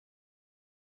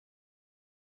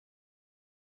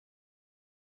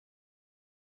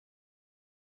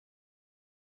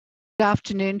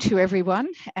afternoon to everyone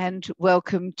and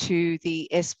welcome to the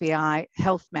SVI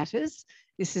Health Matters.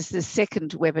 This is the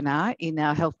second webinar in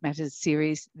our Health Matters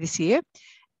series this year,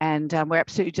 and we're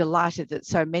absolutely delighted that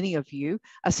so many of you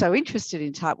are so interested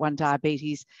in type 1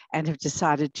 diabetes and have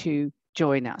decided to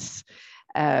join us,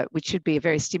 which should be a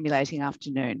very stimulating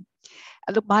afternoon.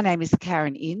 Look, my name is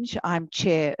Karen Inge. I'm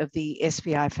chair of the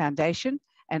SVI Foundation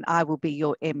and I will be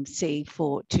your MC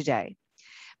for today.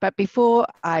 But before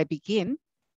I begin,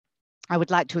 I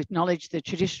would like to acknowledge the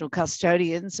traditional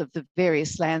custodians of the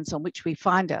various lands on which we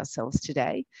find ourselves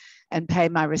today and pay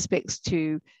my respects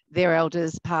to their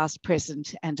elders past,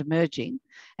 present and emerging.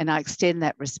 And I extend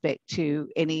that respect to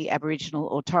any Aboriginal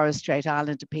or Torres Strait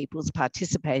Islander peoples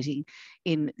participating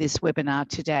in this webinar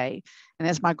today. And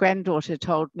as my granddaughter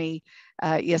told me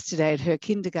yesterday at her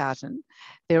kindergarten,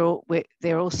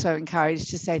 they're also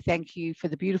encouraged to say thank you for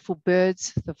the beautiful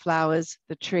birds, the flowers,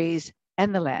 the trees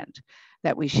and the land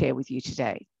that we share with you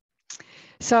today.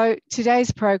 So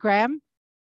today's program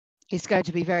is going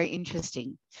to be very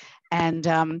interesting, and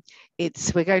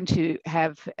we're going to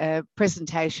have a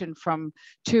presentation from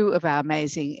two of our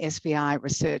amazing SVI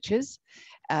researchers.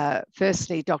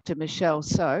 Firstly, Dr. Michelle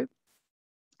So,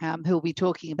 who will be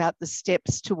talking about the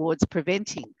steps towards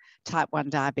preventing type 1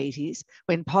 diabetes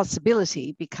when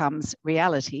possibility becomes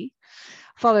reality,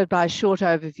 followed by a short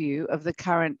overview of the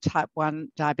current type 1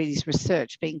 diabetes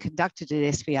research being conducted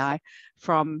at SVI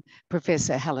from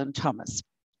Professor Helen Thomas.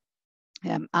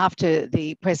 After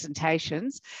the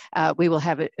presentations, we will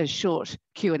have a short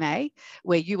Q&A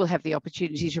where you will have the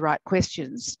opportunity to write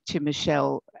questions to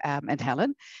Michelle and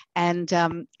Helen. And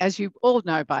as you all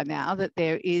know by now, that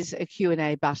there is a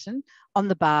Q&A button on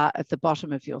the bar at the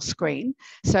bottom of your screen.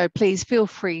 So please feel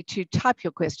free to type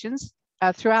your questions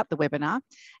throughout the webinar,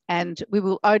 and we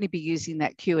will only be using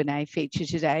that Q&A feature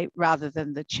today rather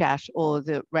than the chat or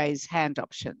the raise hand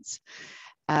options.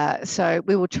 So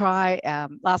we will try.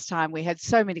 Last time we had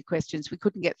so many questions, we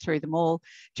couldn't get through them all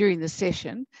during the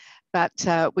session,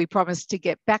 but we promised to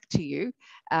get back to you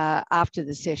after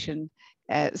the session.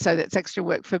 So that's extra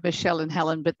work for Michelle and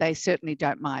Helen, but they certainly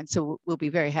don't mind. So we'll be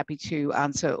very happy to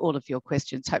answer all of your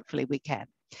questions. Hopefully we can.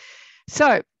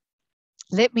 So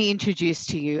let me introduce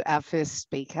to you our first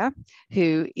speaker,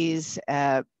 who is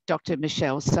Dr.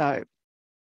 Michelle So.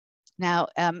 Now,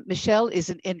 Michelle is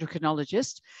an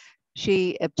endocrinologist.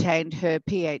 She obtained her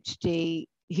PhD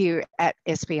here at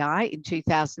SVI in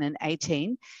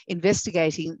 2018,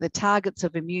 investigating the targets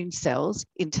of immune cells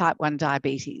in type 1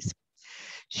 diabetes.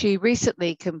 She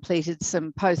recently completed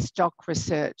some postdoc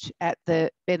research at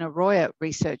the Benaroya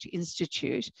Research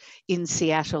Institute in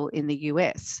Seattle in the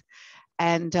US.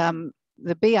 And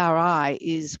the BRI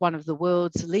is one of the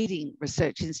world's leading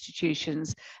research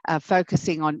institutions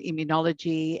focusing on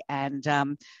immunology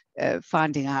and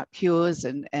finding out cures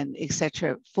and et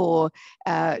cetera for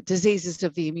diseases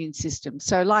of the immune system.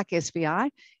 So like SVI,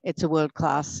 it's a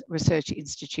world-class research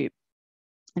institute.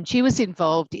 And she was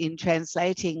involved in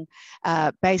translating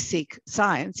basic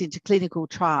science into clinical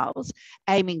trials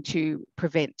aiming to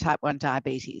prevent type 1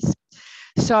 diabetes.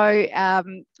 So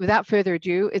without further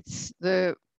ado,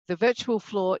 the virtual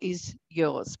floor is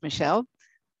yours, Michelle.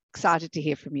 Excited to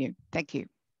hear from you. Thank you.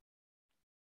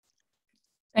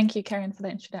 Thank you, Karen, for the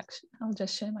introduction. I'll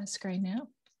just share my screen now.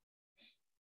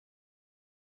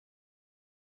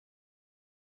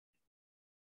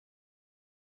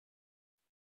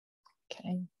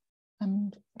 Okay,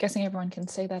 I'm guessing everyone can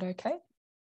see that okay.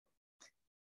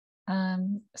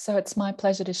 So it's my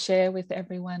pleasure to share with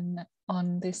everyone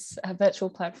on this virtual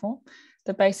platform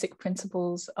the basic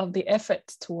principles of the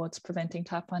efforts towards preventing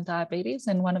type 1 diabetes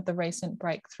and one of the recent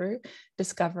breakthrough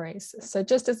discoveries. So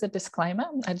just as a disclaimer,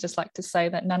 I'd just like to say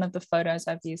that none of the photos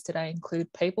I've used today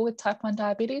include people with type 1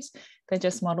 diabetes. They're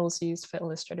just models used for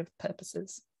illustrative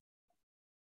purposes.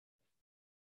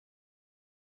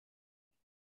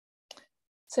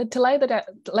 So to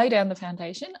lay down the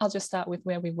foundation, I'll just start with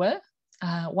where we were,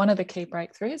 one of the key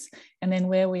breakthroughs, and then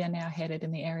where we are now headed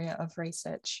in the area of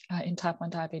research in type 1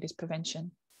 diabetes prevention.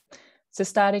 So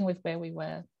starting with where we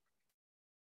were.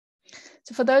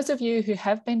 So for those of you who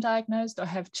have been diagnosed or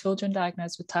have children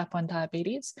diagnosed with type 1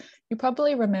 diabetes, you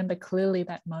probably remember clearly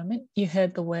that moment you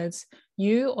heard the words,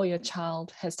 "You or your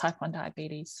child has type 1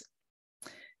 diabetes."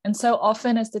 And so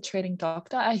often as the treating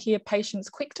doctor, I hear patients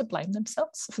quick to blame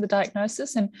themselves for the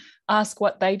diagnosis and ask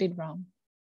what they did wrong.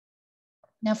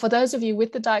 Now, for those of you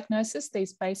with the diagnosis,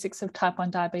 these basics of type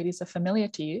 1 diabetes are familiar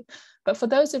to you. But for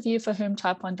those of you for whom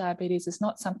type 1 diabetes is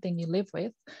not something you live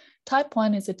with, type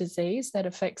 1 is a disease that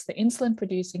affects the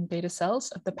insulin-producing beta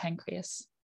cells of the pancreas.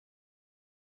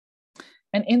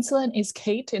 And insulin is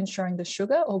key to ensuring the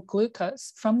sugar or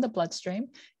glucose from the bloodstream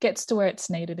gets to where it's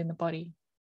needed in the body.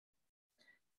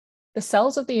 The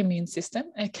cells of the immune system,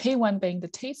 a key one being the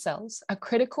T cells, are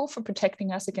critical for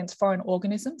protecting us against foreign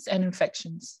organisms and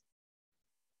infections.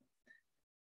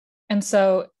 And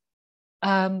so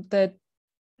in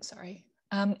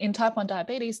type 1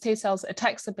 diabetes, T cells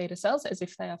attacks the beta cells as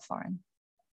if they are foreign.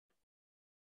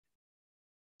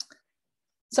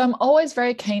 So I'm always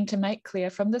very keen to make clear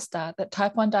from the start that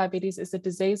type 1 diabetes is a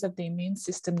disease of the immune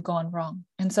system gone wrong.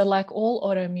 And so like all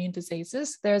autoimmune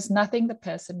diseases, there is nothing the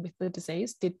person with the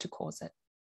disease did to cause it.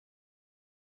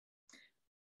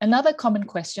 Another common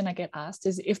question I get asked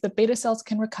is if the beta cells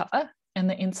can recover and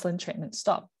the insulin treatment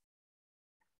stop.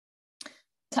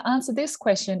 To answer this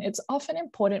question, it's often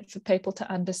important for people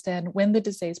to understand when the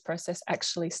disease process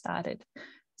actually started.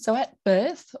 So at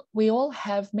birth, we all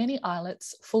have many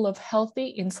islets full of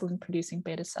healthy insulin-producing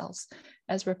beta cells,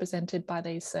 as represented by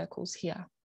these circles here.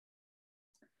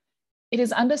 It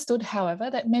is understood,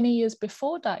 however, that many years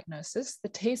before diagnosis, the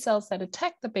T cells that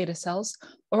attack the beta cells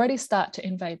already start to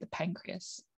invade the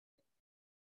pancreas.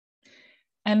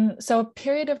 And so a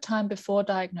period of time before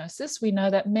diagnosis, we know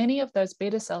that many of those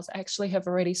beta cells actually have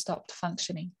already stopped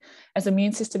functioning as the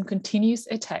immune system continues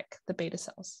to attack the beta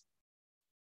cells.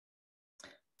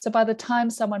 So by the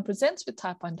time someone presents with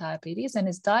type 1 diabetes and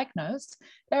is diagnosed,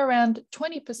 there are around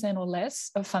 20% or less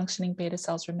of functioning beta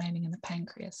cells remaining in the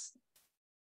pancreas.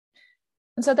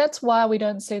 And so that's why we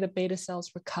don't see the beta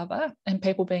cells recover and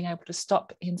people being able to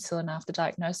stop insulin after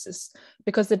diagnosis,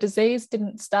 because the disease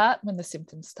didn't start when the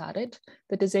symptoms started.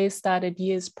 The disease started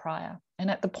years prior.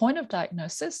 And at the point of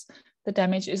diagnosis, the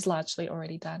damage is largely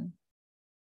already done.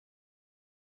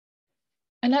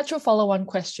 A natural follow-on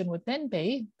question would then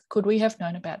be, could we have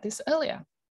known about this earlier?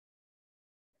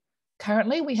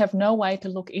 Currently, we have no way to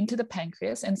look into the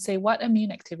pancreas and see what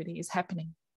immune activity is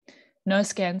happening. No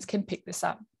scans can pick this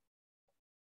up.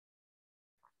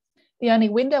 The only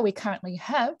window we currently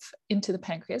have into the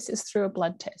pancreas is through a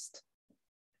blood test.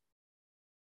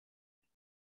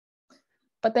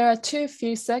 But there are too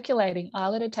few circulating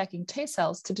islet-attacking T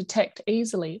cells to detect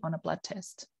easily on a blood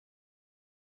test.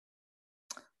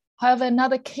 However,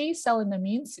 another key cell in the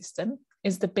immune system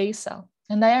is the B cell,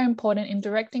 and they are important in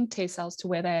directing T cells to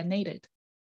where they are needed.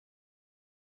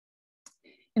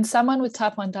 In someone with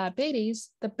type 1 diabetes,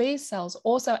 the B cells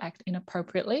also act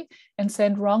inappropriately and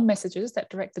send wrong messages that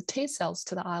direct the T cells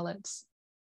to the islets.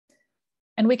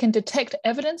 And we can detect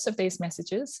evidence of these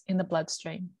messages in the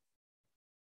bloodstream.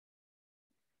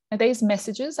 Now, these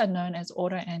messages are known as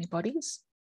autoantibodies.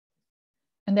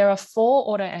 And there are 4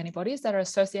 autoantibodies that are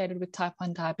associated with type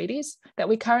 1 diabetes that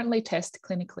we currently test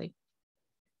clinically.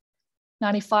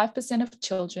 95% of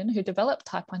children who develop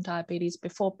type 1 diabetes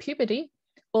before puberty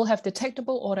will have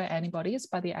detectable autoantibodies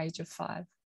by the age of 5.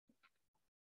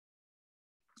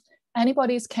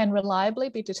 Antibodies can reliably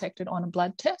be detected on a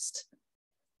blood test.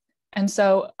 And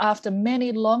so after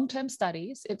many long-term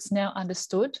studies, it's now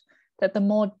understood that the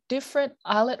more different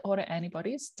islet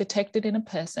autoantibodies detected in a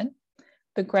person,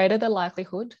 the greater the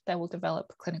likelihood they will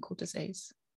develop clinical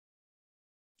disease.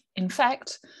 In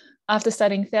fact, after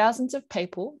studying thousands of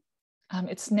people,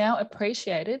 it's now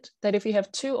appreciated that if you have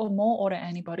 2 or more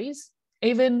autoantibodies,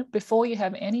 even before you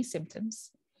have any symptoms,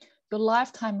 your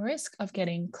lifetime risk of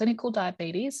getting clinical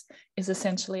diabetes is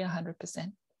essentially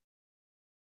 100%.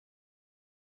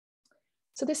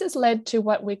 So this has led to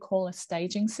what we call a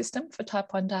staging system for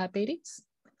type 1 diabetes.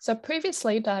 So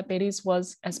previously, diabetes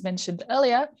was, as mentioned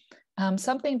earlier,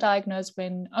 something diagnosed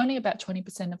when only about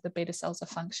 20% of the beta cells are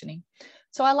functioning.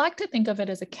 So I like to think of it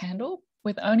as a candle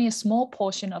with only a small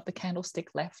portion of the candlestick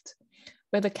left,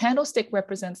 where the candlestick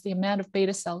represents the amount of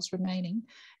beta cells remaining,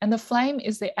 and the flame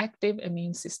is the active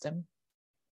immune system.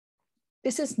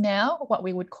 This is now what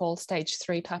we would call stage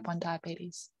 3 type 1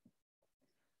 diabetes.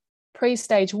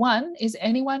 Pre-stage 1 is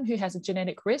anyone who has a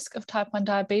genetic risk of type 1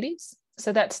 diabetes.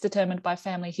 So that's determined by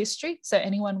family history. So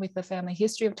anyone with a family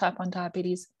history of type 1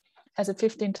 diabetes has a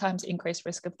 15 times increased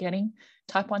risk of getting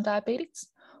type 1 diabetes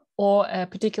or a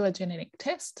particular genetic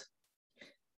test.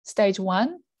 Stage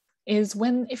 1 is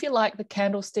when, if you like, the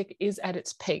candlestick is at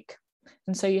its peak.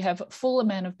 And so you have a full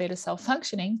amount of beta cell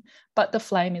functioning, but the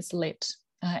flame is lit.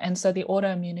 And so the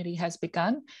autoimmunity has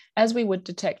begun, as we would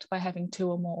detect by having 2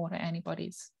 or more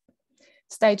autoantibodies.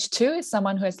 Stage 2 is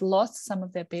someone who has lost some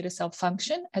of their beta cell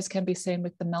function, as can be seen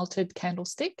with the melted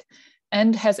candlestick,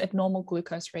 and has abnormal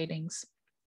glucose readings,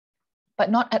 but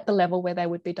not at the level where they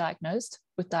would be diagnosed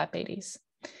with diabetes.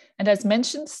 And as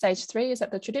mentioned, stage 3 is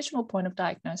at the traditional point of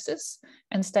diagnosis,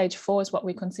 and stage 4 is what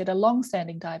we consider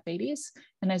long-standing diabetes.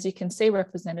 And as you can see,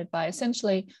 represented by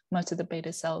essentially most of the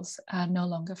beta cells are no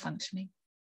longer functioning.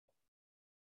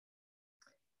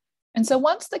 And so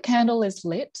once the candle is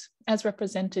lit, as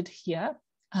represented here,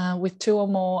 with 2 or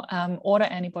more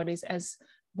autoantibodies as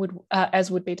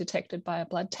would be detected by a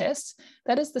blood test,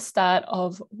 that is the start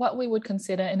of what we would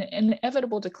consider an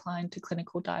inevitable decline to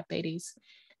clinical diabetes.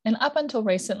 And up until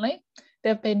recently,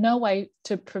 there have been no way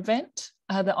to prevent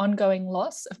the ongoing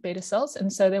loss of beta cells.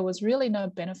 And so there was really no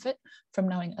benefit from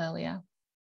knowing earlier.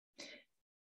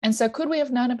 And so could we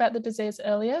have known about the disease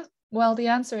earlier? Well, the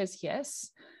answer is yes,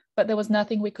 but there was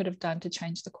nothing we could have done to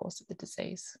change the course of the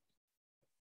disease.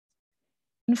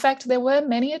 In fact, there were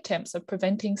many attempts of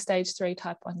preventing stage 3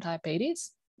 type 1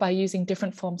 diabetes by using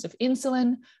different forms of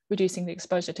insulin, reducing the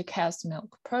exposure to cow's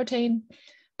milk protein,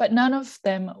 but none of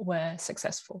them were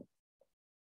successful.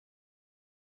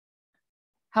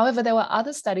 However, there were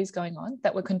other studies going on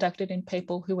that were conducted in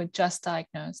people who were just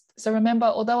diagnosed. So remember,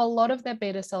 although a lot of their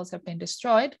beta cells have been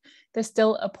destroyed, there's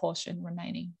still a portion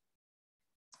remaining.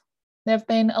 There have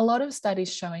been a lot of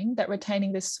studies showing that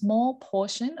retaining this small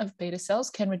portion of beta cells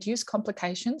can reduce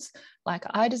complications like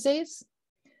eye disease,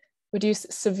 reduce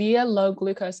severe low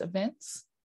glucose events.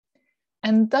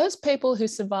 And those people who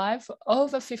survive for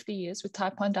over 50 years with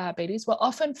type 1 diabetes were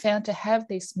often found to have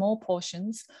these small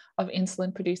portions of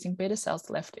insulin-producing beta cells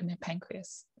left in their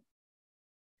pancreas.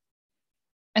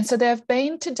 And so there have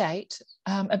been to date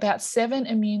about 7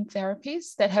 immune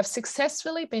therapies that have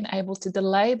successfully been able to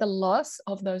delay the loss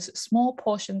of those small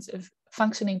portions of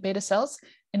functioning beta cells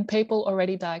in people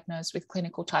already diagnosed with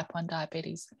clinical type 1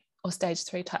 diabetes or stage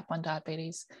 3 type 1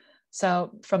 diabetes.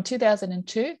 So from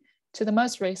 2002 to the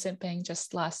most recent being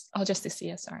just this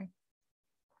year, sorry.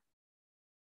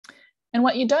 And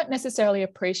what you don't necessarily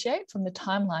appreciate from the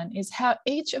timeline is how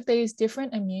each of these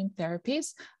different immune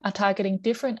therapies are targeting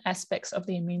different aspects of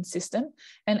the immune system,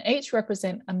 and each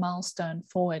represent a milestone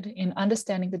forward in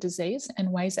understanding the disease and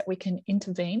ways that we can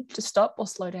intervene to stop or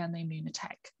slow down the immune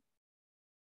attack.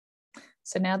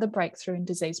 So now the breakthrough in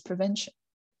disease prevention.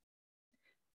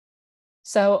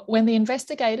 So when the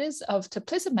investigators of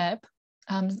teplizumab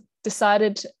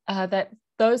decided that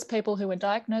those people who were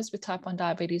diagnosed with type 1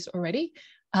 diabetes already,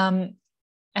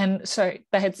 and so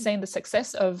they had seen the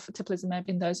success of teplizumab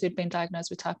in those who had been diagnosed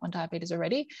with type 1 diabetes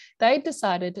already, they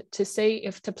decided to see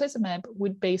if teplizumab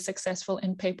would be successful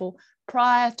in people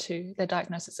prior to their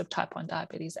diagnosis of type 1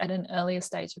 diabetes at an earlier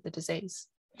stage of the disease.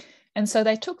 And so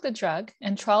they took the drug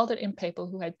and trialed it in people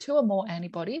who had 2 or more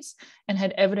antibodies and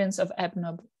had evidence of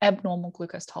abnormal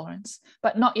glucose tolerance,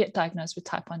 but not yet diagnosed with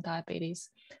type 1 diabetes.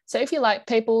 So if you like,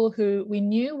 people who we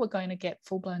knew were going to get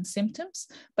full-blown symptoms,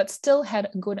 but still had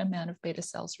a good amount of beta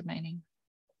cells remaining.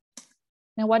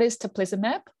 Now, what is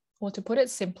teplizumab? Or to put it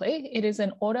simply, it is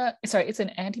it's an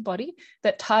antibody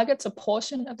that targets a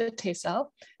portion of the T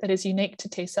cell that is unique to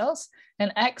T cells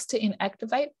and acts to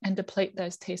inactivate and deplete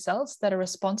those T cells that are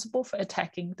responsible for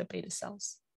attacking the beta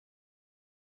cells.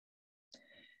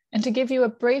 And to give you a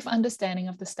brief understanding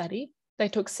of the study, they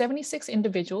took 76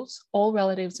 individuals, all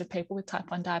relatives of people with type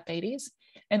 1 diabetes,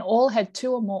 and all had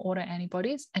 2 or more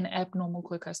autoantibodies and abnormal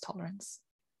glucose tolerance.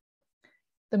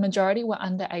 The majority were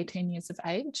under 18 years of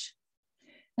age.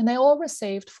 And they all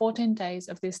received 14 days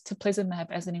of this teplizumab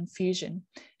as an infusion,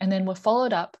 and then were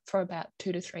followed up for about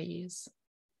 2 to 3 years.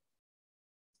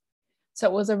 So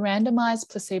it was a randomized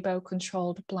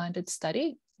placebo-controlled blinded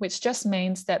study, which just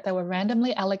means that they were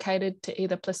randomly allocated to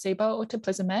either placebo or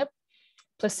teplizumab.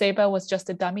 Placebo was just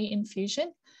a dummy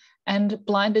infusion, and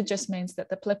blinded just means that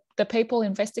the people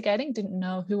investigating didn't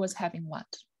know who was having what.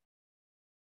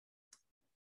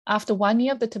 After 1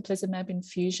 year of the teplizumab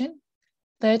infusion,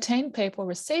 13 people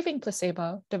receiving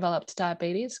placebo developed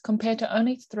diabetes compared to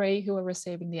only 3 who were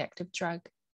receiving the active drug.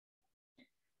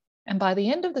 And by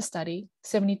the end of the study,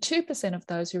 72% of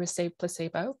those who received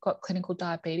placebo got clinical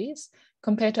diabetes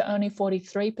compared to only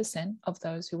 43% of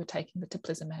those who were taking the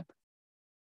teplizumab.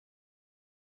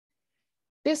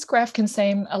 This graph can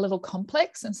seem a little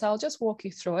complex, and so I'll just walk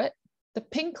you through it. The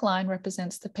pink line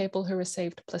represents the people who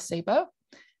received placebo,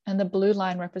 and the blue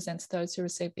line represents those who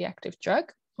received the active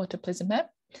drug, or teplizumab.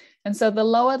 And so the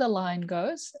lower the line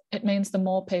goes, it means the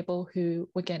more people who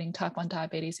were getting type 1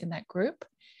 diabetes in that group.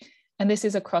 And this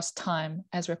is across time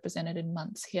as represented in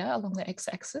months here along the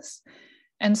x-axis.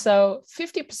 And so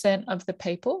 50% of the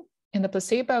people in the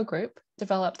placebo group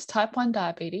developed type 1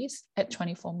 diabetes at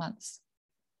 24 months.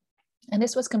 And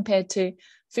this was compared to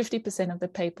 50% of the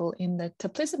people in the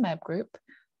teplizumab group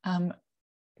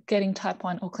getting type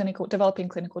 1 or developing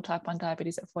clinical type 1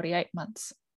 diabetes at 48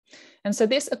 months. And so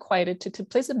this equated to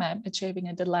teplizumab achieving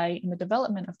a delay in the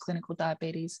development of clinical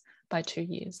diabetes by 2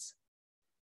 years.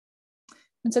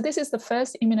 And so this is the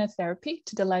first immunotherapy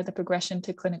to delay the progression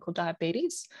to clinical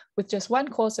diabetes, with just 1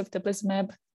 course of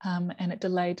teplizumab and it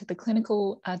delayed the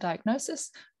clinical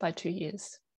diagnosis by 2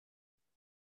 years.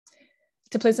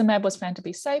 Teplizumab was found to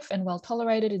be safe and well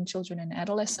tolerated in children and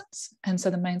adolescents. And so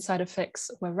the main side effects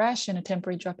were rash and a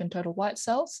temporary drop in total white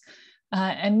cells.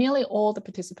 And nearly all the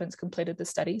participants completed the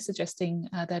study, suggesting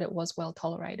that it was well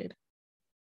tolerated.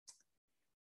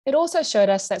 It also showed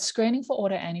us that screening for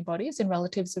autoantibodies in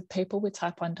relatives of people with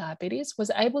type 1 diabetes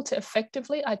was able to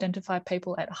effectively identify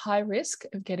people at high risk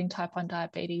of getting type 1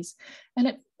 diabetes. And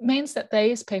it means that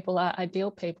these people are ideal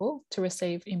people to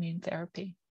receive immune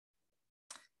therapy.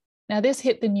 Now, this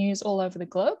hit the news all over the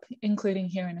globe, including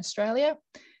here in Australia.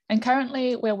 And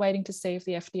currently, we're waiting to see if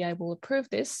the FDA will approve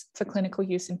this for clinical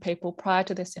use in people prior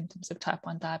to their symptoms of type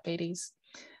 1 diabetes.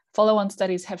 Follow-on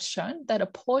studies have shown that a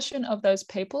portion of those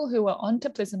people who are on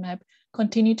teplizumab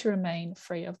continue to remain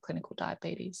free of clinical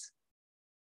diabetes.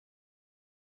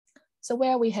 So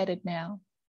where are we headed now?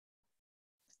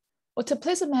 Well,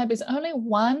 teplizumab is only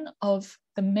one of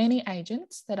the many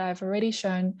agents that I've already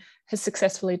shown has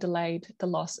successfully delayed the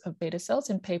loss of beta cells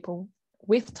in people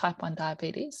with type 1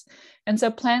 diabetes. And so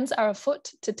plans are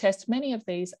afoot to test many of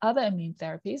these other immune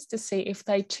therapies to see if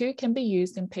they too can be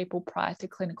used in people prior to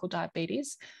clinical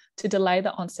diabetes to delay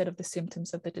the onset of the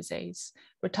symptoms of the disease,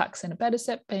 Rituxan and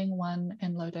abatacept being one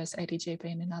and low-dose ATG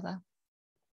being another.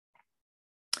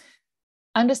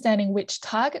 Understanding which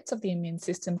targets of the immune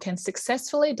system can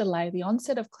successfully delay the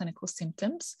onset of clinical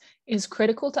symptoms is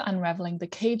critical to unraveling the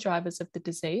key drivers of the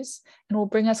disease and will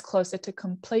bring us closer to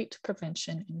complete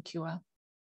prevention and cure.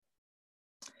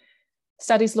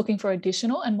 Studies looking for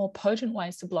additional and more potent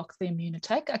ways to block the immune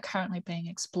attack are currently being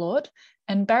explored,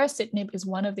 and baricitinib is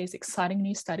one of these exciting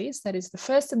new studies that is the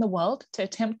first in the world to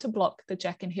attempt to block the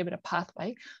JAK inhibitor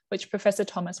pathway, which Professor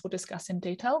Thomas will discuss in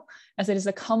detail, as it is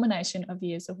a culmination of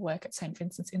years of work at St.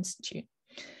 Vincent's Institute.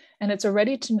 And it's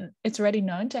already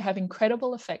known to have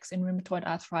incredible effects in rheumatoid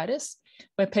arthritis,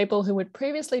 where people who would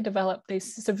previously develop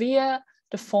these severe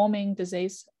deforming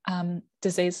disease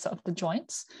of the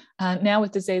joints, now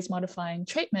with disease-modifying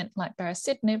treatment like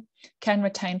baricitinib, can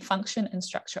retain function and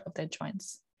structure of their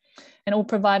joints. And it will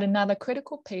provide another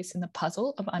critical piece in the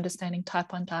puzzle of understanding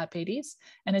type 1 diabetes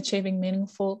and achieving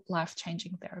meaningful,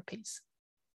 life-changing therapies.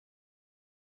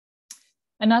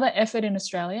 Another effort in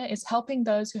Australia is helping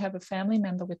those who have a family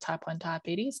member with type 1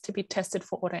 diabetes to be tested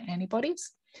for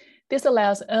autoantibodies. This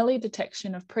allows early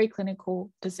detection of preclinical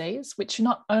disease, which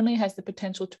not only has the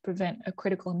potential to prevent a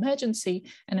critical emergency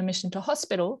and admission to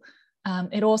hospital,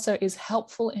 it also is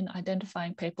helpful in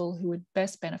identifying people who would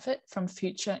best benefit from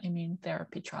future immune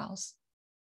therapy trials.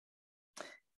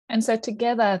 And so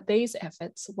together, these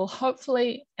efforts will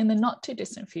hopefully, in the not too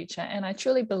distant future, and I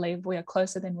truly believe we are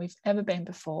closer than we've ever been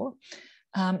before,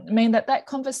 mean that that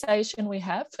conversation we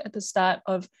have at the start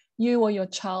of you or your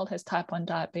child has type 1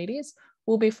 diabetes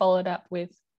will be followed up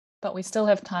with, but we still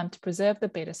have time to preserve the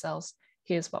beta cells.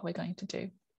 Here's what we're going to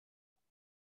do.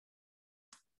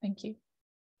 Thank you.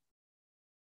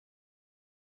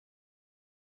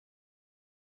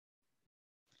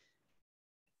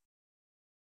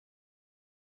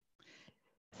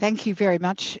 Thank you very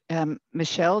much,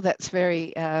 Michelle. That's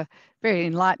very, very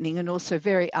enlightening and also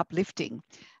very uplifting.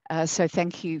 So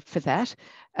thank you for that.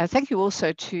 Thank you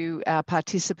also to our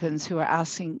participants who are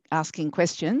asking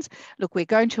questions. Look, we're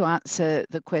going to answer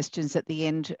the questions at the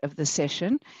end of the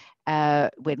session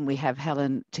when we have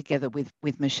Helen together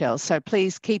with Michelle. So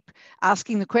please keep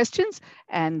asking the questions,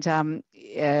 and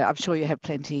I'm sure you have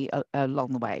plenty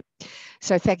along the way.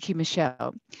 So thank you,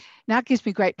 Michelle. Now it gives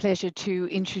me great pleasure to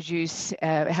introduce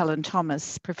Helen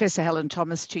Thomas, Professor Helen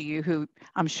Thomas to you, who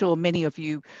I'm sure many of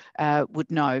you would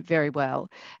know very well.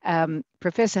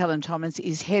 Professor Helen Thomas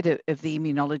is head of the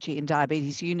Immunology and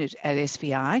Diabetes Unit at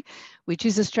SVI, which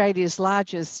is Australia's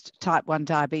largest type 1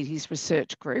 diabetes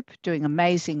research group, doing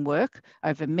amazing work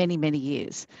over many, many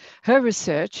years. Her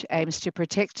research aims to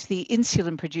protect the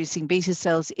insulin-producing beta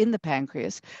cells in the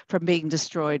pancreas from being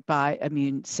destroyed by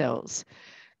immune cells.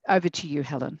 Over to you,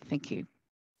 Helen. Thank you.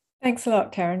 Thanks a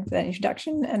lot, Karen, for that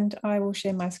introduction, and I will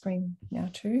share my screen now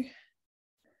too.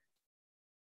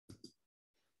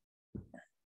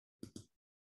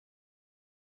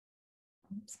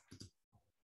 Oops.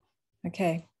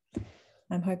 Okay,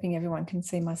 I'm hoping everyone can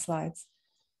see my slides.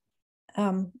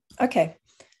 Okay,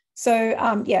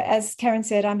 so yeah, as Karen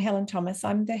said, I'm Helen Thomas.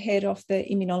 I'm the head of the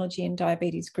Immunology and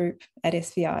Diabetes Group at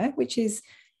SVI, which is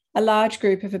a large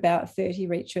group of about 30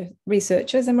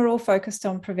 researchers, and we're all focused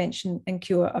on prevention and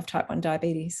cure of type 1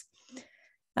 diabetes.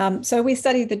 So we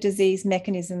study the disease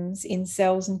mechanisms in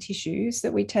cells and tissues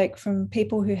that we take from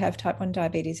people who have type 1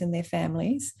 diabetes and their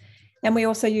families. And we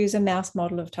also use a mouse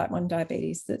model of type 1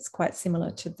 diabetes that's quite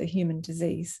similar to the human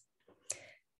disease.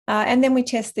 And then we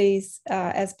test these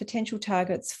as potential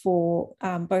targets for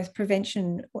both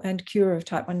prevention and cure of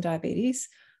type 1 diabetes,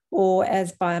 or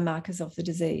as biomarkers of the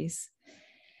disease.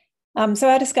 So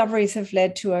our discoveries have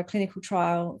led to a clinical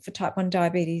trial for type 1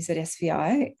 diabetes at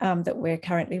SVI that we're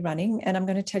currently running, and I'm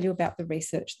going to tell you about the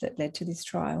research that led to this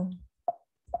trial.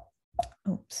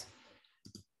 Oops.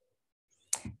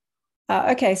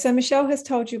 Okay, so Michelle has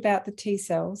told you about the T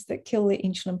cells that kill the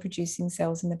insulin-producing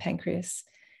cells in the pancreas.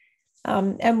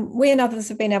 And we and others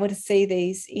have been able to see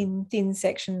these in thin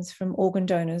sections from organ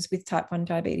donors with type 1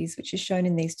 diabetes, which is shown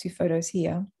in these two photos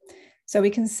here. So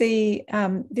we can see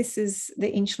this is the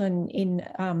insulin in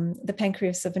the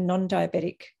pancreas of a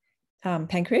non-diabetic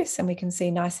pancreas, and we can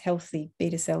see nice healthy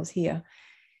beta cells here.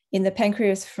 In the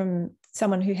pancreas from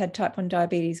someone who had type 1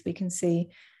 diabetes, we can see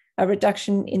a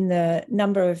reduction in the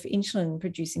number of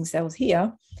insulin-producing cells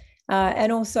here,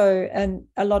 and also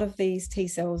a lot of these T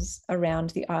cells around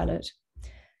the islet.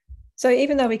 So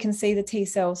even though we can see the T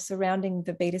cells surrounding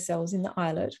the beta cells in the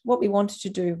islet, what we wanted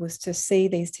to do was to see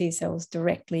these T cells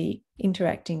directly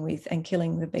interacting with and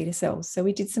killing the beta cells. So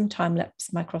we did some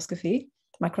time-lapse microscopy,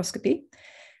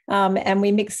 and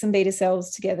we mixed some beta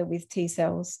cells together with T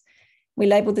cells. We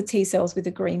labeled the T cells with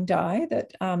a green dye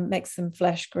that makes them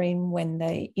flash green when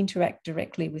they interact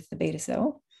directly with the beta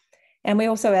cell. And we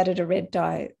also added a red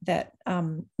dye that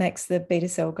makes the beta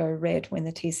cell go red when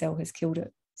the T cell has killed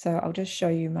it. So I'll just show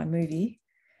you my movie.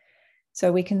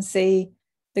 So we can see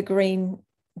the green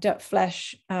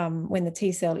flash when the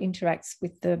T cell interacts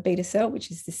with the beta cell,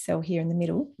 which is this cell here in the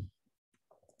middle.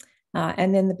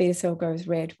 And then the beta cell goes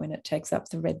red when it takes up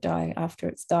the red dye after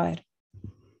it's died.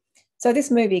 So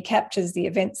this movie captures the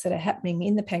events that are happening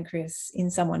in the pancreas in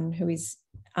someone who is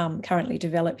currently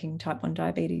developing type 1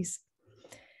 diabetes.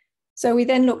 So we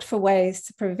then looked for ways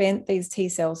to prevent these T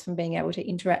cells from being able to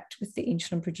interact with the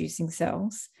insulin-producing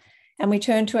cells. And we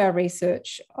turned to our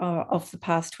research of the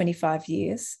past 25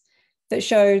 years that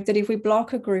showed that if we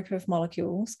block a group of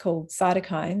molecules called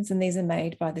cytokines, and these are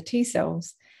made by the T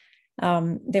cells,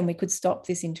 then we could stop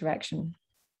this interaction.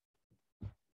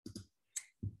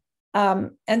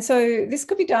 And so this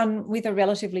could be done with a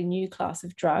relatively new class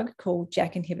of drug called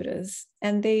JAK inhibitors.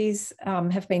 And these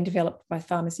have been developed by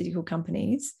pharmaceutical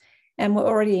companies, and we're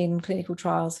already in clinical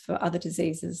trials for other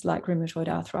diseases like rheumatoid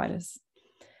arthritis.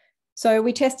 So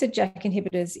we tested JAK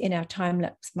inhibitors in our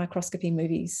time-lapse microscopy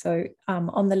movies. So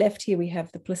on the left here, we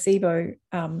have the placebo.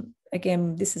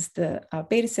 Again, this is the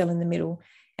beta cell in the middle,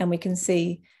 and we can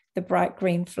see the bright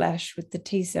green flash with the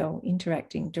T cell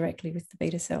interacting directly with the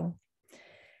beta cell.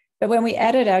 But when we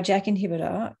added our JAK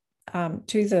inhibitor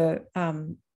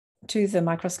to the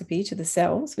microscopy, to the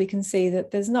cells, we can see that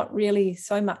there's not really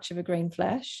so much of a green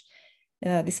flash.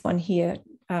 This one here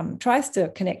tries to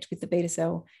connect with the beta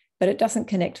cell, but it doesn't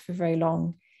connect for very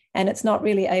long, and it's not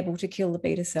really able to kill the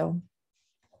beta cell.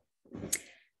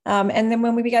 And then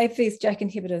when we gave these JAK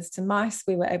inhibitors to mice,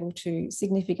 we were able to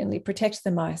significantly protect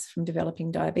the mice from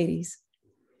developing diabetes.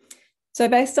 So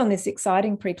based on this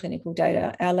exciting preclinical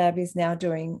data, our lab is now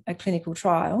doing a clinical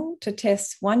trial to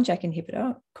test one JAK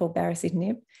inhibitor called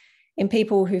baricitinib in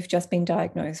people who've just been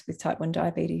diagnosed with type 1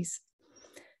 diabetes.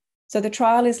 So the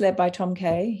trial is led by Tom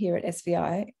Kay here at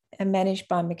SVI and managed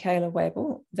by Michaela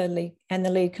Wabel, and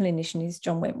the lead clinician is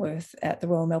John Wentworth at the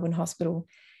Royal Melbourne Hospital.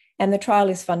 And the trial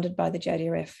is funded by the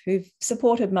JDRF, who've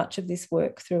supported much of this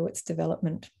work through its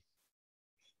development.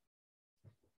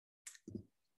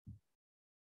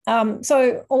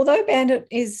 So although Bandit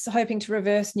is hoping to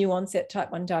reverse new onset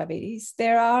type 1 diabetes,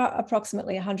 there are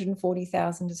approximately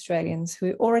 140,000 Australians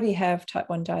who already have type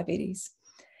 1 diabetes.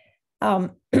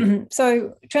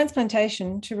 So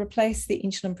transplantation to replace the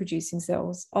insulin-producing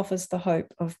cells offers the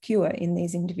hope of cure in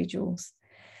these individuals.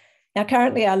 Now,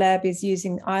 currently our lab is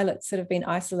using islets that have been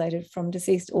isolated from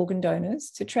deceased organ donors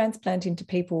to transplant into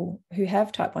people who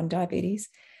have type 1 diabetes.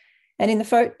 And in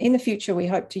the future, we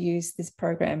hope to use this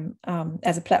program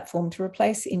as a platform to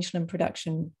replace insulin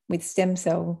production with stem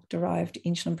cell-derived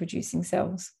insulin-producing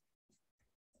cells.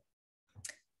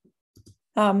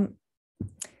 And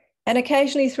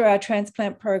occasionally through our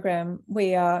transplant program,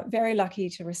 we are very lucky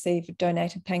to receive a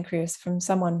donated pancreas from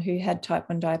someone who had type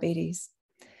 1 diabetes.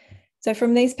 So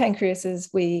from these pancreases,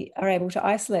 we are able to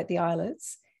isolate the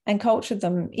islets and culture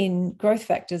them in growth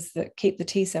factors that keep the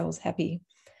T cells happy.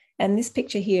 And this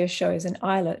picture here shows an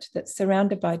islet that's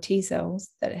surrounded by T cells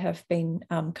that have been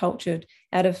cultured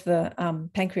out of the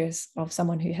pancreas of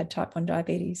someone who had type 1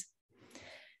 diabetes.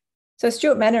 So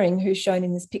Stuart Mannering, who's shown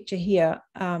in this picture here,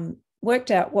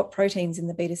 worked out what proteins in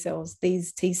the beta cells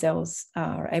these T cells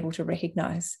are able to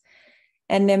recognize.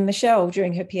 And then Michelle,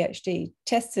 during her PhD,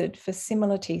 tested for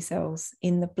similar T cells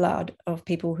in the blood of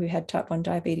people who had type 1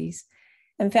 diabetes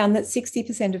and found that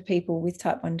 60% of people with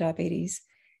type 1 diabetes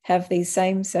have these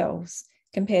same cells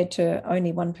compared to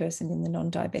only one person in the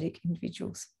non-diabetic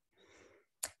individuals.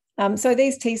 So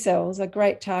these T cells are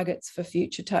great targets for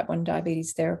future type 1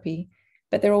 diabetes therapy,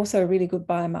 but they're also really good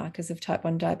biomarkers of type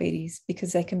 1 diabetes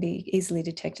because they can be easily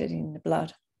detected in the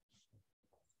blood.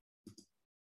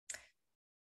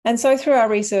 And so through our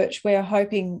research, we're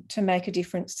hoping to make a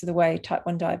difference to the way type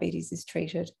 1 diabetes is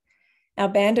treated. Our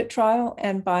BANDIT trial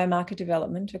and biomarker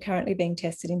development are currently being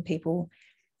tested in people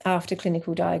after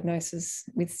clinical diagnosis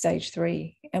with stage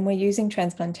 3, and we're using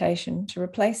transplantation to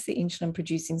replace the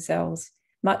insulin-producing cells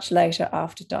much later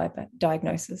after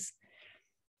diagnosis.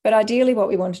 But ideally, what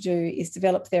we want to do is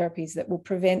develop therapies that will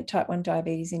prevent type 1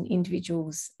 diabetes in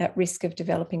individuals at risk of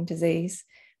developing disease,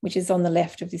 which is on the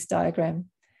left of this diagram.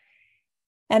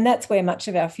 And that's where much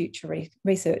of our future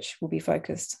research will be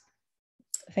focused.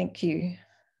 Thank you.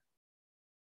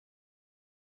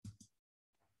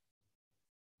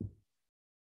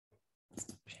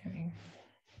 Sharing.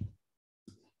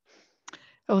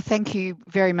 Oh, thank you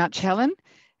very much, Helen.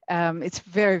 It's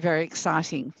very, very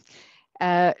exciting.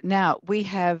 Now, we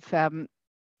have a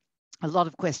lot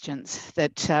of questions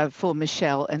that for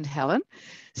Michelle and Helen.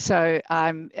 So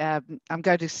I'm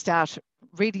going to start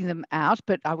reading them out,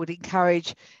 but I would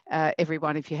encourage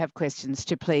everyone, if you have questions,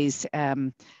 to please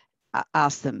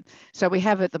ask them. So we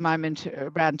have at the moment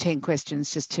around 10 questions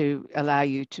just to allow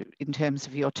you to, in terms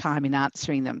of your time in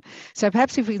answering them. So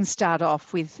perhaps if we can start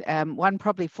off with one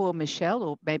probably for Michelle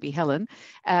or maybe Helen.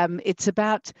 It's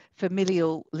about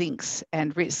familial links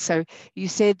and risks. So you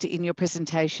said in your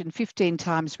presentation 15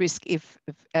 times risk if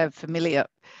a familial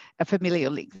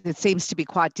link. It seems to be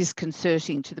quite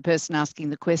disconcerting to the person asking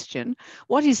the question.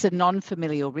 What is the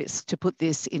non-familial risk, to put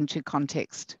this into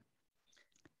context?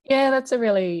 Yeah, that's a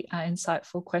really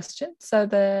insightful question. So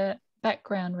the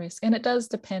background risk, and it does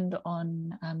depend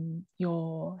on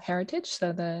your heritage.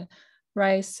 So the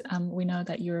race, we know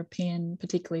that European,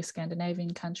 particularly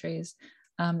Scandinavian countries,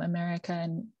 America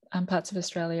and parts of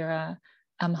Australia are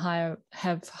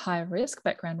have higher risk,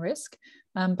 background risk.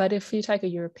 But if you take a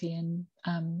European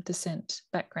descent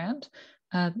background,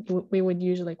 we would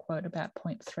usually quote about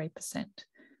 0.3%.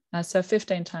 So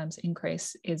 15 times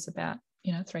increase is about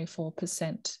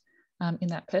 3-4% in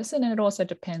that person, and it also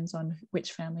depends on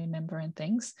which family member and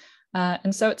things.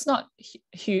 And so it's not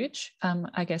huge,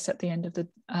 I guess, at the end of the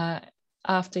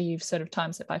after you've sort of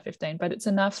times it by 15, but it's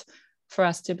enough for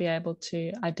us to be able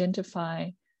to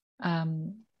identify,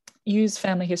 use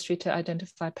family history to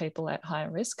identify people at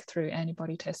higher risk through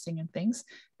antibody testing and things,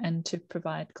 and to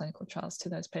provide clinical trials to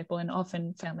those people. And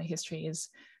often family history is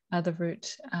the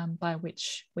route by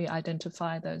which we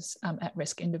identify those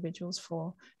at-risk individuals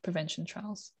for prevention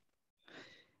trials.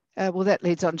 Well, that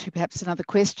leads on to perhaps another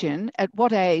question. At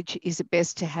what age is it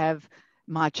best to have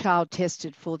my child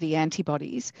tested for the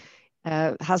antibodies?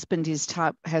 Husband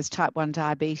has type 1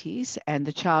 diabetes and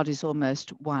the child is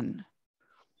almost 1.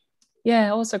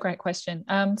 Yeah, also a great question.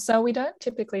 So we don't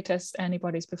typically test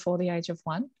antibodies before the age of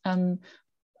 1.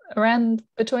 Around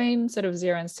between sort of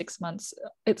 0 and 6 months,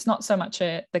 it's not so much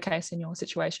the case in your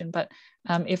situation, but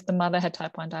if the mother had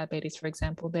type 1 diabetes, for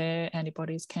example, their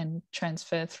antibodies can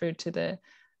transfer through to the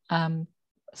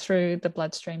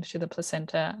bloodstream to the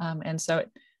placenta, and so it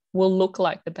will look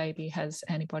like the baby has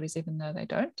antibodies even though they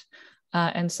don't,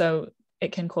 and so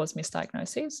it can cause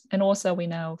misdiagnoses. And also we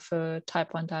know for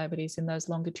type 1 diabetes in those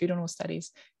longitudinal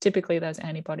studies, typically those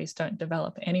antibodies don't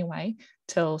develop anyway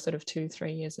till sort of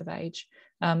 2-3 years of age.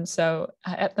 So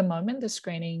at the moment, the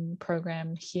screening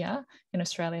program here in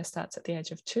Australia starts at the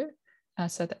age of 2.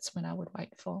 So that's when I would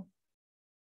wait for.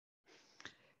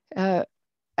 Our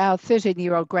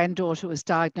 13-year-old granddaughter was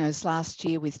diagnosed last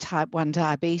year with type 1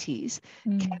 diabetes.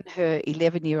 Can her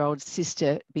 11-year-old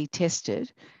sister be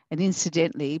tested? And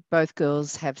incidentally, both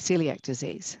girls have celiac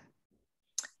disease.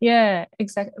 Yeah,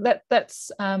 exactly.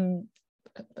 That's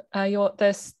your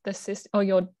sister or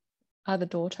your other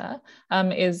daughter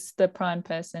is the prime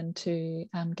person to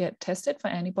get tested for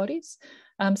antibodies.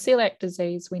 Celiac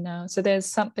disease, we know. So there's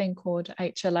something called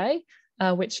HLA,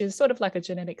 which is sort of like a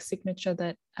genetic signature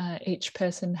that each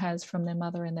person has from their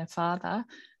mother and their father.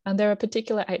 And there are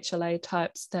particular HLA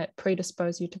types that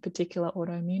predispose you to particular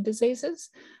autoimmune diseases.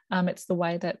 It's the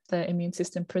way that the immune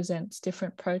system presents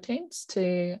different proteins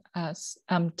to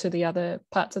the other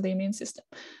parts of the immune system.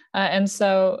 And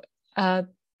so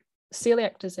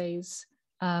celiac disease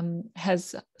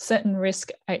has certain risk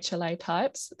HLA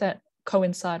types that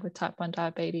coincide with type 1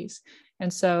 diabetes.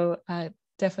 And so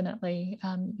definitely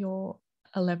your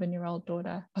 11-year-old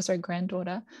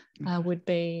granddaughter would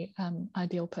be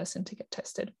ideal person to get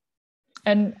tested.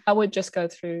 And I would just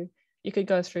you could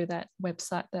go through that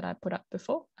website that I put up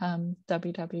before,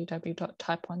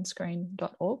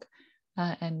 www.type1screen.org,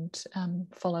 and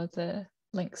follow the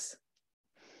links.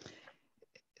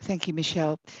 Thank you,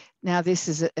 Michelle. Now, this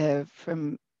is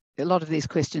from a lot of these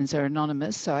questions are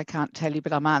anonymous, so I can't tell you,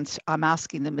 but I'm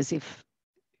asking them as if,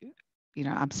 you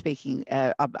know, I'm speaking,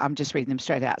 I'm just reading them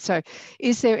straight out. So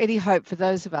is there any hope for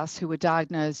those of us who were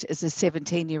diagnosed as a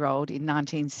 17-year-old in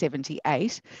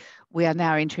 1978? We are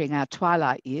now entering our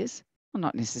twilight years. Well,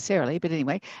 not necessarily, but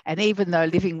anyway. And even though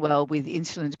living well with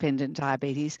insulin-dependent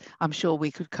diabetes, I'm sure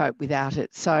we could cope without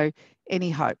it. So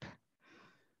any hope?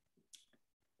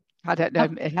 I don't know.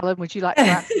 Helen, would you like to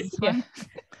answer this one?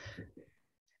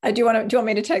 Do you want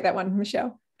me to take that one,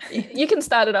 Michelle? You can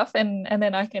start it off and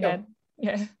then I can add.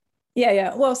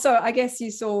 Yeah. Well, so I guess you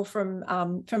saw from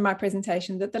my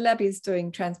presentation that the lab is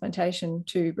doing transplantation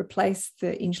to replace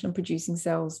the insulin-producing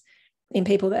cells in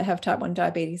people that have type 1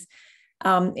 diabetes.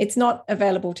 It's not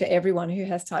available to everyone who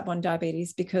has type 1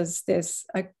 diabetes because there's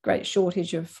a great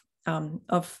shortage of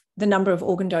the number of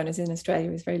organ donors in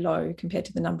Australia is very low compared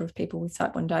to the number of people with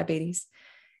type 1 diabetes.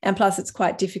 And plus, it's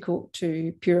quite difficult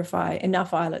to purify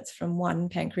enough islets from one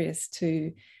pancreas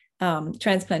to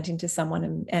transplant into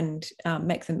someone and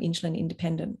make them insulin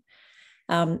independent.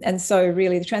 And so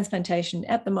really the transplantation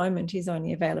at the moment is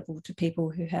only available to people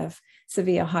who have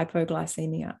severe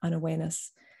hypoglycemia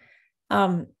unawareness.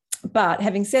 But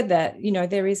having said that, you know,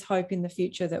 there is hope in the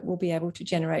future that we'll be able to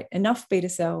generate enough beta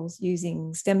cells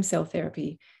using stem cell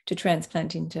therapy to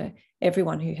transplant into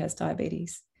everyone who has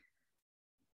diabetes.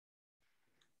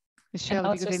 Michelle,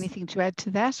 have you got anything to add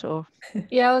to that? Or?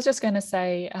 Yeah, I was just going to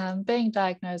say, being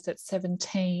diagnosed at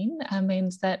 17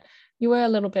 means that you were a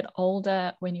little bit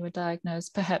older when you were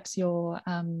diagnosed. Perhaps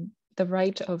the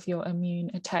rate of your immune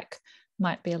attack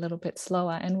might be a little bit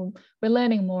slower. And we're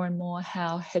learning more and more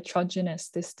how heterogeneous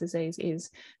this disease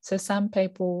is. So some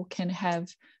people can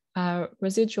have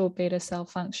residual beta cell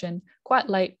function quite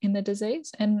late in the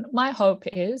disease. And my hope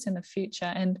is in the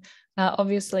future, and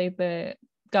obviously the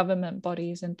government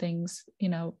bodies and things, you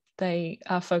know, they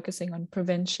are focusing on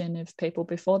prevention of people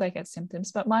before they get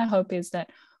symptoms. But my hope is that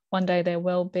one day there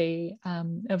will be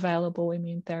available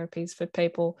immune therapies for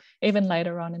people even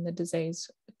later on in the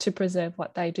disease to preserve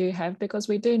what they do have, because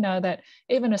we do know that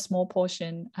even a small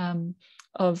portion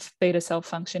of beta cell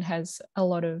function has a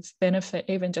lot of benefit,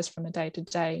 even just from a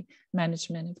day-to-day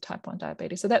management of type 1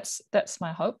 diabetes. So that's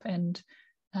my hope, and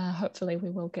hopefully we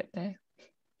will get there.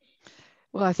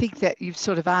 Well, I think that you've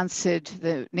sort of answered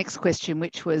the next question,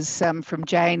 which was from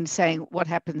Jane saying, what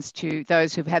happens to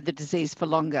those who've had the disease for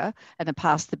longer and are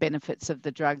past the benefits of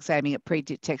the drugs aiming at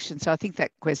pre-detection? So I think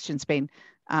that question's been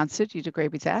answered. You'd agree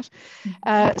with that?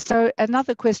 So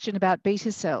another question about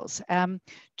beta cells.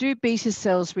 Do beta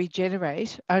cells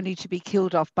regenerate only to be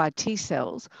killed off by T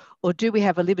cells, or do we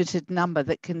have a limited number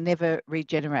that can never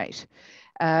regenerate?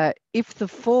 If the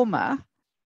former,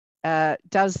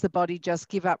 does the body just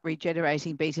give up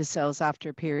regenerating beta cells after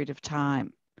a period of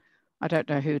time? I don't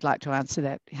know who'd like to answer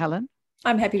that. Helen?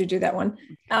 I'm happy to do that one.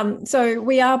 So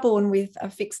we are born with a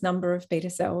fixed number of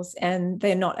beta cells and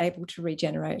they're not able to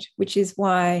regenerate, which is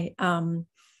why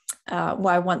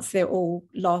once they're all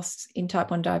lost in type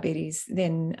 1 diabetes,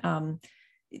 then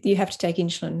you have to take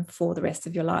insulin for the rest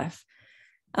of your life.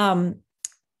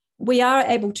 We are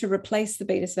able to replace the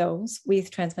beta cells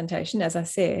with transplantation, as I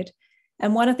said.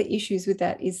 And one of the issues with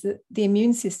that is that the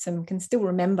immune system can still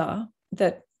remember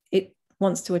that it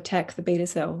wants to attack the beta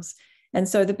cells. And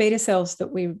so the beta cells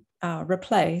that we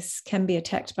replace can be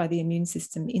attacked by the immune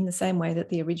system in the same way that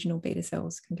the original beta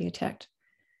cells can be attacked.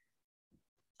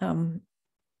 So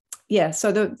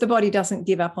the body doesn't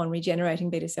give up on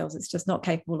regenerating beta cells. It's just not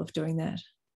capable of doing that.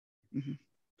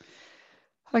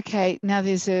 Mm-hmm. Okay, now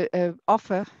there's a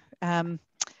offer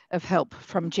of help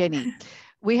from Jenny.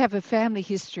 We have a family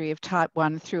history of type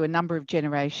 1 through a number of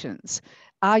generations.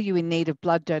 Are you in need of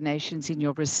blood donations in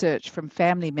your research from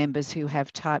family members who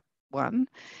have type 1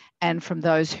 and from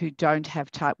those who don't have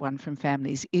type 1 from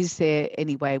families? Is there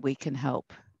any way we can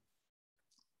help?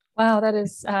 Wow, that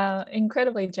is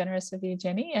incredibly generous of you,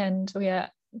 Jenny. And we are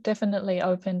definitely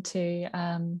open to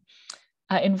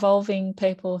involving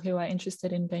people who are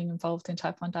interested in being involved in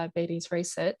type 1 diabetes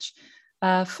research.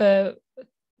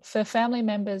 For family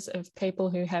members of people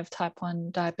who have type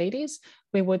 1 diabetes,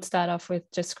 we would start off with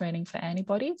just screening for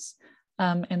antibodies.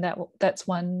 And that's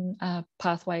one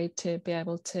pathway to be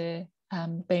able to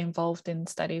be involved in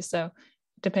studies. So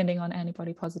depending on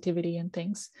antibody positivity and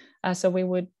things. So we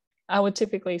would I would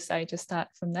typically say just start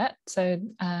from that. So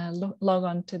log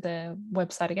on to the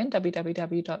website again,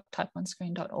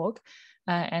 www.type1screen.org,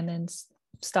 and then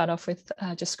start off with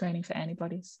just screening for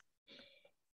antibodies.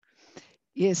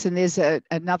 Yes, and there's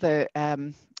another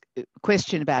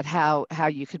question about how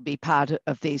you can be part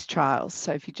of these trials.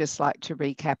 So if you'd just like to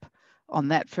recap on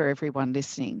that for everyone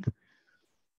listening.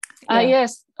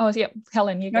 Yes. Oh, yeah.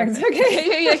 Helen, you go. No, it's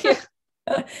okay. yeah.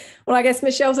 Well, I guess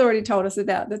Michelle's already told us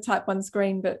about the type 1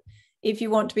 screen, but if you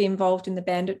want to be involved in the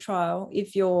BANDIT trial,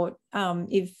 if you're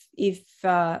if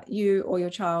you or your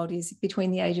child is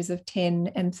between the ages of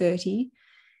 10 and 30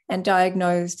 and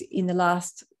diagnosed in the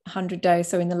last 100 days,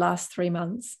 so in the last 3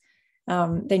 months,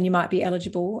 then you might be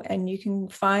eligible, and you can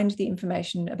find the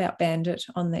information about BANDIT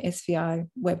on the SVI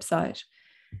website.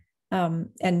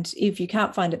 And if you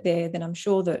can't find it there, then I'm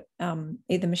sure that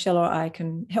either Michelle or I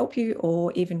can help you,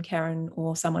 or even Karen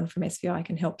or someone from SVI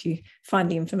can help you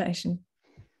find the information.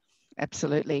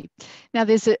 Absolutely. Now,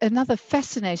 there's another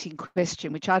fascinating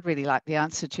question, which I'd really like the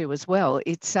answer to as well.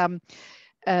 It's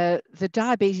the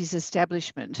diabetes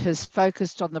establishment has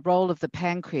focused on the role of the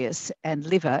pancreas and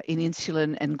liver in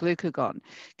insulin and glucagon.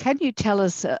 Can you tell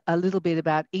us a little bit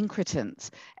about incretins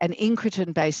and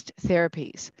incretin-based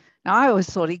therapies? Now, I always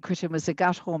thought incretin was a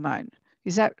gut hormone.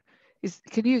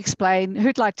 Can you explain?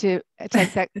 Who'd like to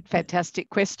take that fantastic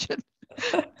question?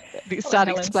 Start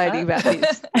explaining about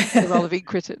this, the role of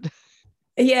incretin.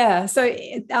 Yeah, so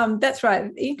that's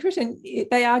right. Incretin,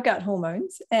 they are gut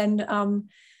hormones, and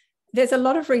there's a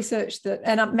lot of research that,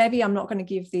 and maybe I'm not going to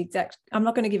give the exact, I'm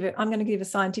going to give a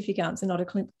scientific answer, not a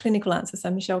clinical answer.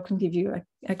 So Michelle can give you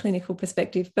a clinical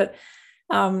perspective, but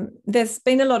there's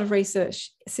been a lot of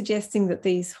research suggesting that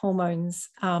these hormones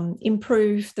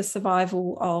improve the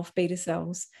survival of beta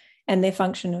cells and their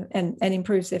function, and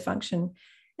improves their function.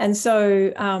 And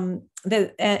so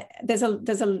there's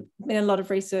been a lot of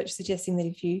research suggesting that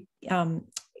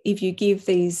if you give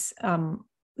these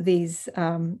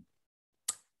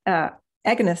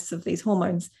agonists of these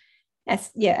hormones,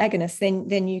 agonists,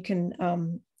 then you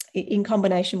can, in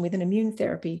combination with an immune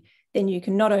therapy, then you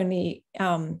can not only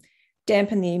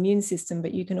dampen the immune system,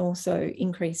 but you can also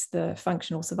increase the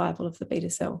functional survival of the beta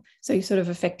cell. So you're sort of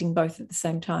affecting both at the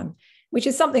same time, which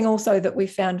is something also that we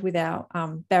found with our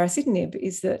baricitinib,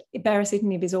 is that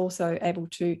baricitinib is also able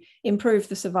to improve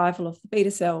the survival of the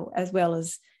beta cell as well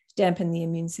as dampen the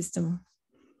immune system.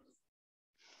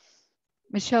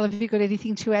 Michelle, have you got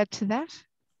anything to add to that?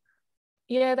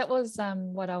 Yeah, that was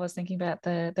what I was thinking about.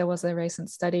 There was a recent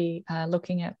study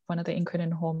looking at one of the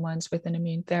incretin hormones with an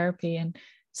immune therapy, and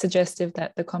suggestive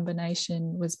that the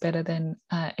combination was better than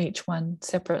each one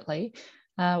separately.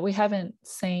 We haven't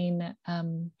seen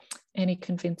any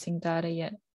convincing data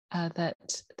yet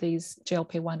that these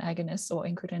GLP-1 agonists or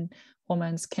incretin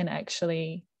hormones can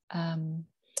actually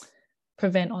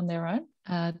prevent on their own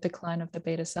decline of the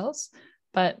beta cells.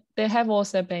 But there have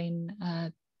also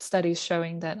been studies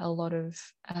showing that a lot of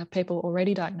people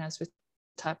already diagnosed with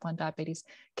type 1 diabetes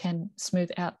can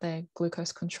smooth out their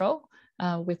glucose control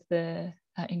with the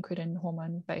incretin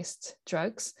hormone-based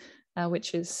drugs,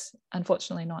 which is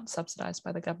unfortunately not subsidized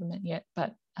by the government yet,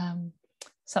 but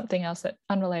something else that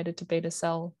unrelated to beta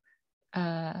cell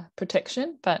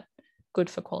protection, but good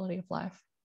for quality of life.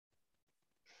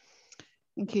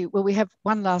 Thank you. Well, we have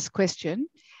one last question.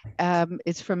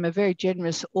 It's from a very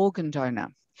generous organ donor.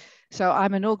 So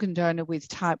I'm an organ donor with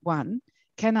type 1.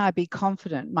 Can I be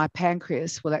confident my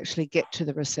pancreas will actually get to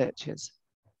the researchers?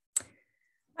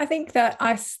 I think that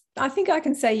I think I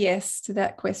can say yes to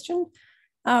that question.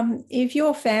 If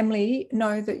your family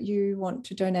know that you want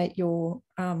to donate your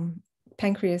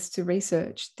pancreas to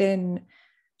research, then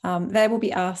they will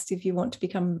be asked if you want to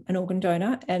become an organ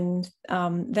donor, and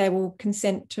they will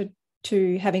consent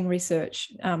to having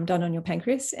research done on your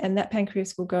pancreas, and that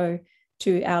pancreas will go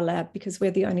to our lab, because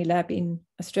we're the only lab in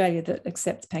Australia that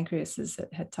accepts pancreases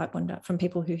that had type 1 from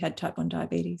people who had type 1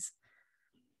 diabetes.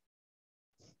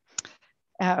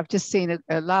 I've just seen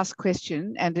a last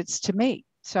question, and it's to me.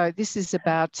 So this is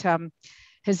about,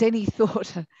 has any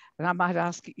thought, and I might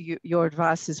ask you your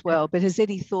advice as well, but has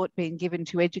any thought been given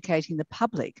to educating the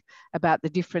public about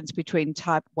the difference between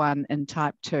type 1 and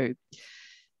type 2?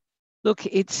 Look,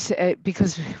 it's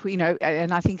because, you know,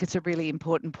 and I think it's a really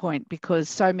important point, because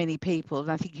so many people,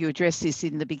 and I think you addressed this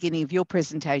in the beginning of your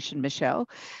presentation, Michelle,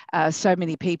 so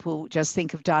many people just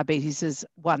think of diabetes as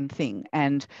one thing.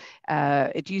 And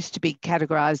it used to be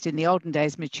categorized in the olden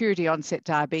days, maturity onset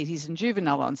diabetes and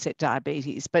juvenile onset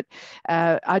diabetes. But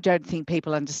I don't think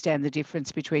people understand the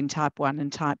difference between type 1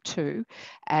 and type 2.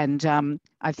 And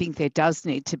I think there does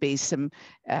need to be some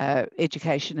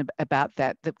education about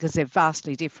that, because they're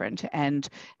vastly different, and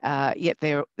yet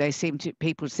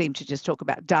people seem to just talk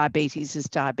about diabetes as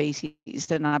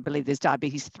diabetes, and I believe there's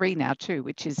diabetes 3 now too,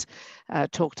 which is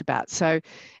talked about. So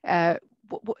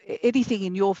anything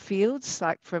in your fields,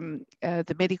 like from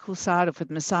the medical side or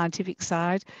from the scientific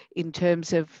side, in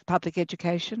terms of public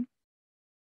education?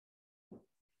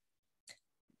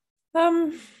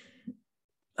 I'm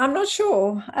not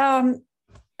sure.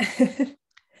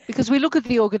 Because we look at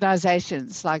the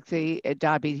organisations like the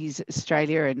Diabetes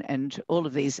Australia and all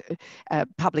of these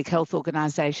public health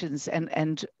organisations,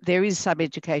 and there is some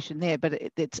education there, but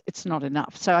it's not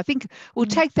enough. So I think we'll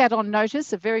take that on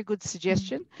notice. A very good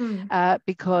suggestion,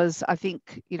 because I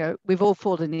think, you know, we've all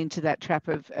fallen into that trap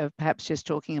of perhaps just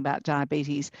talking about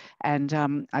diabetes, and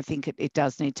I think it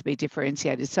does need to be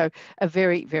differentiated. So a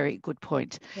very, very good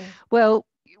point. Yeah. Well,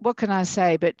 what can I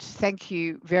say? But thank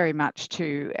you very much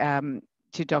to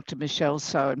Dr. Michelle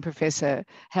So and Professor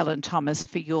Helen Thomas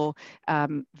for your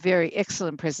very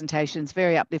excellent presentations,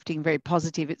 very uplifting, very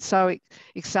positive. It's so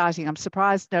exciting. I'm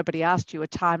surprised nobody asked you a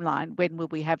timeline. When will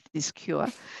we have this cure?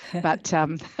 But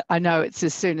I know it's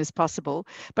as soon as possible.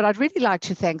 But I'd really like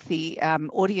to thank the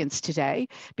audience today,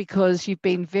 because you've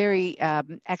been very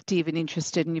active and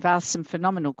interested, and you've asked some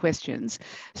phenomenal questions.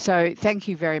 So thank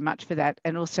you very much for that.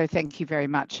 And also thank you very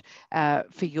much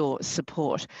for your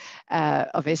support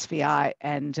of SVI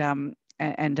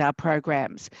and our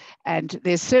programs. And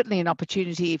there's certainly an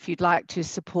opportunity, if you'd like to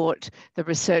support the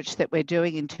research that we're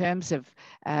doing in terms of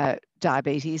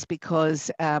diabetes, because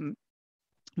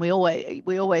we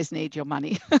always need your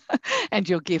money and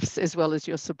your gifts as well as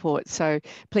your support. So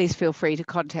please feel free to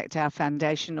contact our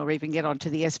foundation, or even get onto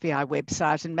the SVI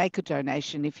website and make a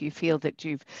donation if you feel that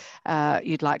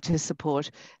you'd like to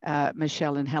support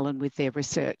Michelle and Helen with their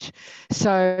research.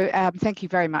 So thank you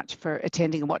very much for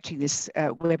attending and watching this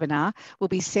webinar. We'll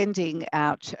be sending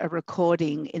out a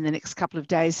recording in the next couple of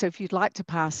days. So if you'd like to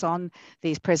pass on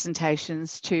these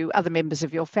presentations to other members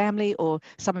of your family, or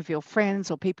some of your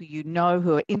friends, or people you know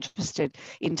who are interested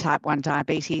in type 1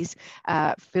 diabetes,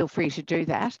 feel free to do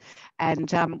that.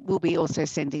 And we'll be also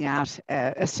sending out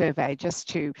a survey just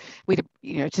to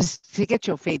get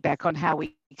your feedback on how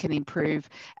we can improve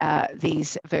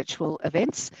these virtual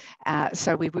events.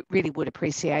 So we really would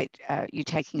appreciate you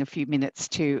taking a few minutes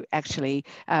to actually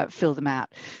fill them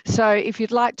out. So if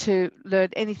you'd like to learn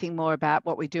anything more about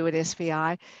what we do at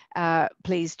SVI,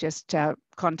 please just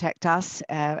contact us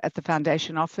at the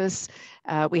Foundation office.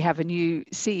 We have a new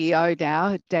CEO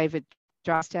now, David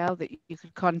Drysdale, that you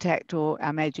could contact, or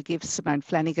our major gift, Simone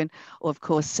Flanagan, or of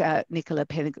course Nicola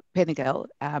Penigel,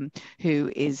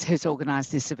 who's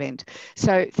organised this event.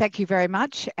 So thank you very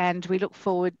much, and we look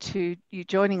forward to you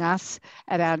joining us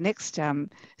at our next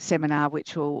seminar,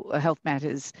 which will Health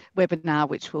Matters webinar,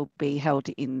 which will be held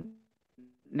in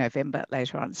November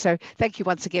later on. So thank you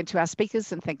once again to our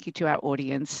speakers, and thank you to our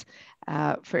audience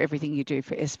for everything you do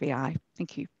for SVI.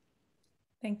 Thank you.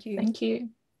 Thank you. Thank you.